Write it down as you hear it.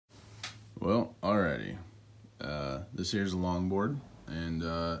Well, alrighty. This here's a longboard, and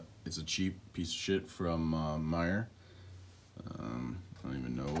it's a cheap piece of shit from Meyer. I don't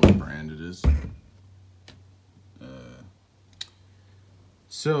even know what brand it is.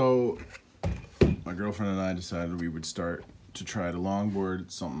 So, my girlfriend and I decided we would start to try the longboard.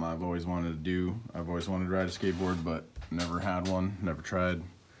 It's something I've always wanted to do. I've always wanted to ride a skateboard, but never had one, never tried.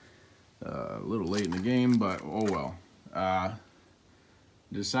 A little late in the game, but oh well.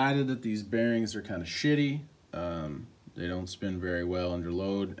 Decided that these bearings are kind of shitty. They don't spin very well under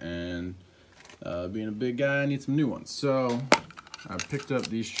load, and being a big guy, I need some new ones. So I picked up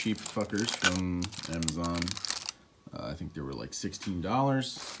these cheap fuckers from Amazon. I think they were like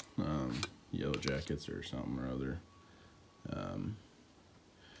 $16. Yellow Jackets or something or other.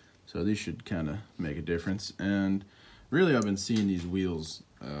 So these should kind of make a difference. And really, I've been seeing these wheels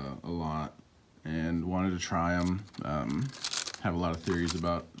a lot and wanted to try them. Have a lot of theories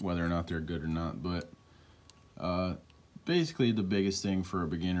about whether or not they're good or not, but basically the biggest thing for a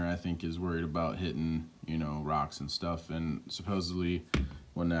beginner, I think, is worried about hitting, you know, rocks and stuff. And supposedly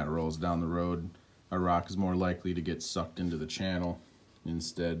when that rolls down the road, a rock is more likely to get sucked into the channel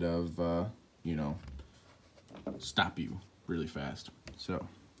instead of, you know, stop you really fast. So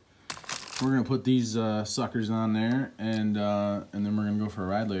we're gonna put these suckers on there, and then we're gonna go for a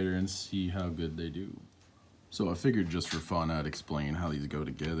ride later and see how good they do. So I figured just for fun I'd explain how these go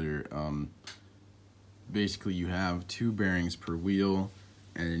together. Basically you have two bearings per wheel,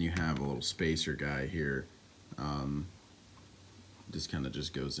 and then you have a little spacer guy here. This kind of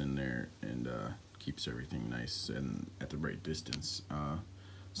just goes in there and keeps everything nice and at the right distance.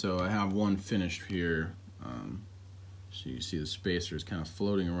 So I have one finished here. So you see the spacer is kind of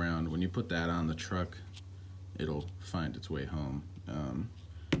floating around. When you put that on the truck, it'll find its way home.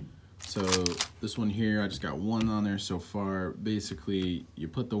 So this one here, I just got one on there so far. Basically, you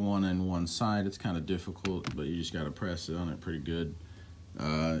put the one in one side. It's kind of difficult, but you just got to press it on it pretty good.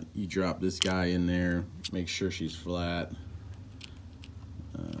 You drop this guy in there, make sure she's flat.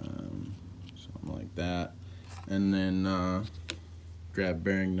 Something like that. And then grab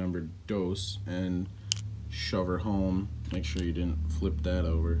bearing number dos and shove her home. Make sure you didn't flip that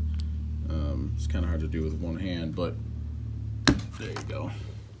over. It's kind of hard to do with one hand, but there you go.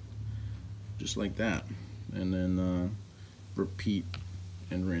 Just like that. And then repeat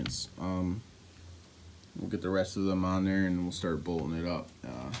and rinse. We'll get the rest of them on there and we'll start bolting it up.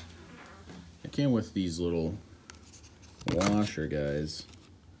 I came with these little washer guys.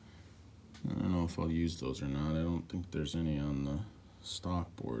 I don't know if I'll use those or not. I don't think there's any on the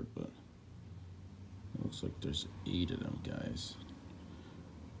stock board, but it looks like there's 8 of them guys.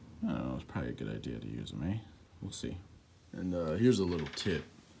 I don't know, it's probably a good idea to use them, eh? We'll see. And here's a little tip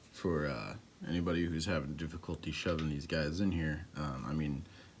for anybody who's having difficulty shoving these guys in here. I mean,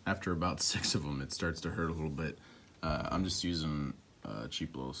 after about 6 of them, it starts to hurt a little bit. I'm just using a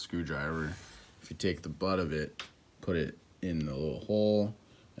cheap little screwdriver. If you take the butt of it, put it in the little hole,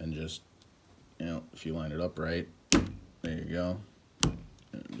 and just, you know, if you line it up right, there you go.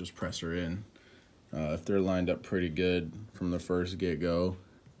 And just press her in. If they're lined up pretty good from the first get-go,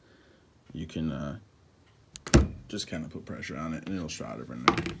 you can just kind of put pressure on it and it'll solder in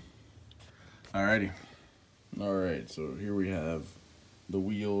there. Alrighty. Alright, so here we have the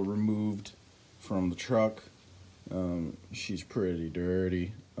wheel removed from the truck. She's pretty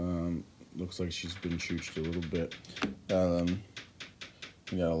dirty. Looks like she's been chooched a little bit.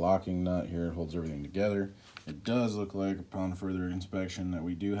 We got a locking nut here, it holds everything together. It does look like, upon further inspection, that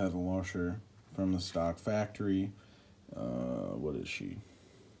we do have a washer from the stock factory. What is she?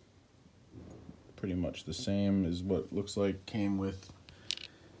 Pretty much the same as what looks like came with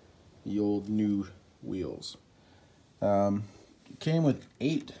the old new wheels. It came with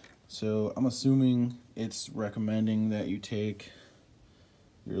 8, so I'm assuming it's recommending that you take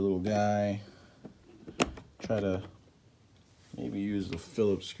your little guy, try to maybe use the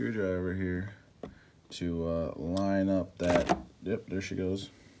Phillips screwdriver here to line up that. Yep, there she goes.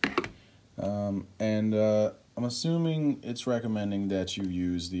 I'm assuming it's recommending that you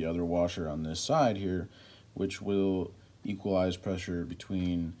use the other washer on this side here, which will equalize pressure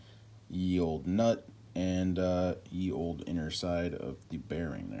between ye old nut and ye old inner side of the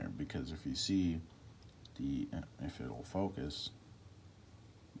bearing there. Because if you see if it'll focus,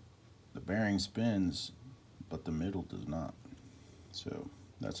 the bearing spins, but the middle does not. So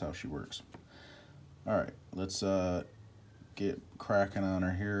that's how she works. All right, let's get cracking on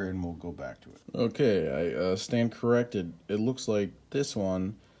her here and we'll go back to it. Okay, I stand corrected. It looks like this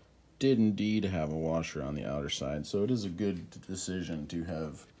one did indeed have a washer on the outer side, so it is a good decision to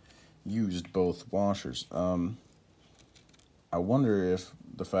have used both washers. I wonder if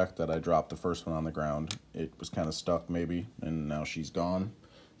the fact that I dropped the first one on the ground. It was kind of stuck maybe, and now she's gone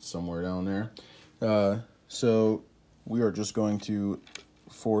somewhere down there. So we are just going to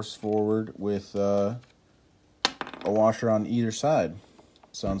force forward with a washer on either side.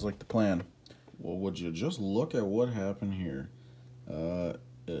 Sounds like the plan. Well, would you just look at what happened here?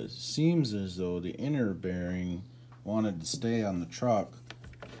 It seems as though the inner bearing wanted to stay on the truck.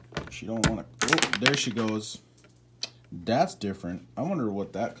 She don't want to. Oh, there she goes. That's different. I wonder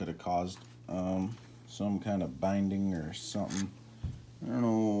what that could have caused. Some kind of binding or something. I don't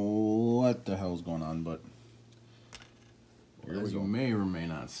know what the hell's going on, but as you may or may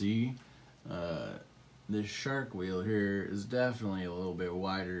not see, this shark wheel here is definitely a little bit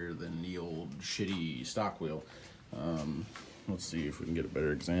wider than the old shitty stock wheel. Let's see if we can get a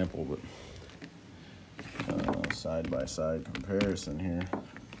better example, but side-by-side comparison here.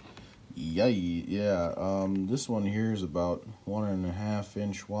 Yeah, this one here is about 1.5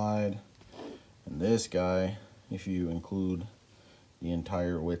 inch wide, and this guy, if you include the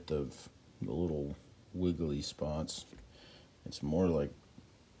entire width of the little wiggly spots, it's more like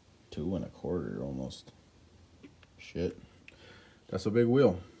 2.25 almost. Shit, that's a big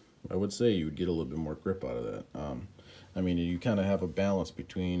wheel. I would say you would get a little bit more grip out of that. I mean, you kind of have a balance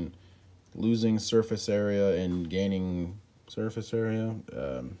between losing surface area and gaining surface area.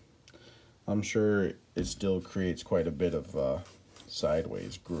 I'm sure it still creates quite a bit of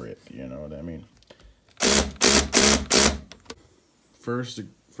sideways grip, you know what I mean? First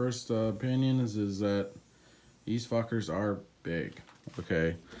opinion is that these fuckers are big,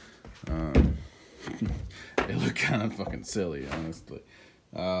 okay? They look kind of fucking silly, honestly.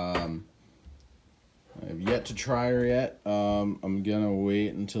 I've yet to try her yet. I'm gonna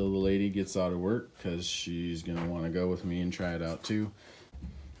wait until the lady gets out of work, because she's gonna want to go with me and try it out too.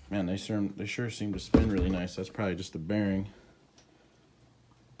 Man, they sure seem to spin really nice. That's probably just the bearing.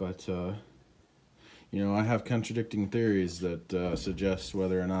 But, you know, I have contradicting theories that suggest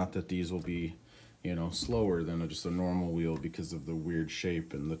whether or not that these will be, you know, slower than just a normal wheel because of the weird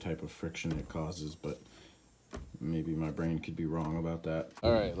shape and the type of friction it causes. But maybe my brain could be wrong about that.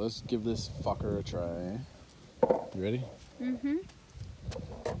 All right, let's give this fucker a try. You ready? Mm-hmm.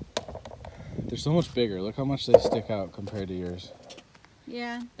 They're so much bigger. Look how much they stick out compared to yours.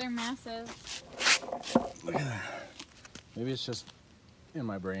 Yeah, they're massive. Look at that. Maybe it's just in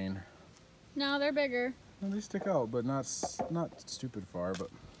my brain. No, they're bigger. Well, they stick out, but not stupid far. But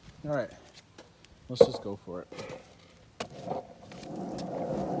all right, let's just go for it.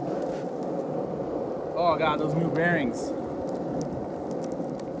 Oh god, those new bearings.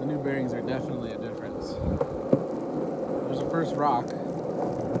 The new bearings are definitely a difference. There's a first rock.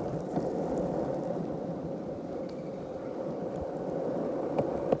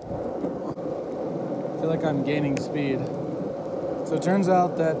 I feel like I'm gaining speed. So it turns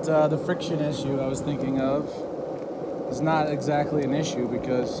out that the friction issue I was thinking of is not exactly an issue,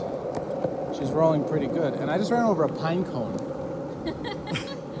 because she's rolling pretty good. And I just ran over a pine cone.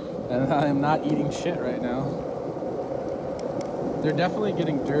 And I am not eating shit right now. They're definitely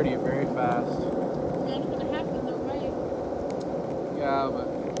getting dirty very fast. That's gonna happen, they're right. Yeah, but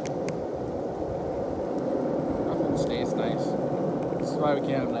nothing stays nice. This is why we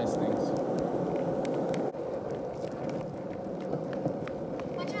can't have nice things.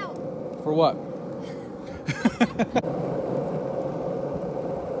 Watch out. For what?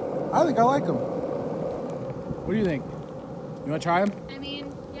 I think I like them. What do you think? You want to try them? I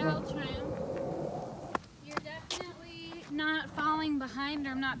mean, yeah, I'll try them. You're definitely not falling behind,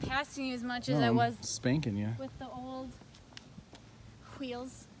 or I'm not passing you as much as I was spanking you with the old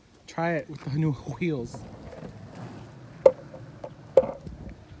wheels. Try it with the new wheels.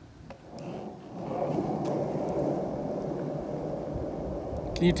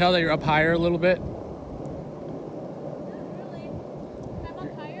 Can you tell that you're up higher a little bit? Not really. I'm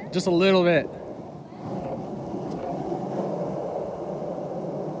up higher? Just a little bit.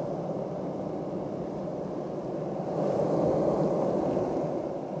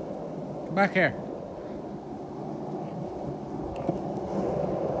 Come back here.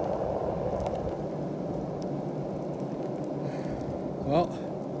 Well,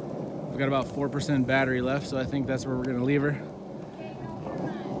 we've got about 4% battery left, so I think that's where we're gonna leave her. Okay, no, we're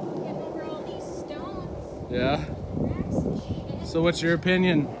not getting over all these stones. Yeah. Rocks and shit. So what's your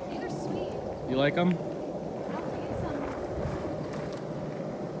opinion? They're sweet. You like them? I'll get some.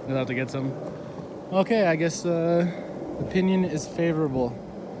 You'll have to get some. Okay, I guess opinion is favorable.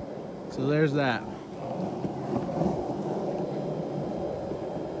 So there's that.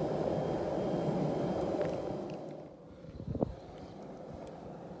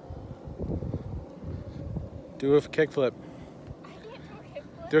 Do a kickflip. I can't do a kickflip.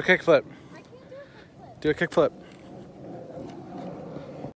 Do a kickflip. I can't do a kickflip. Do a kickflip.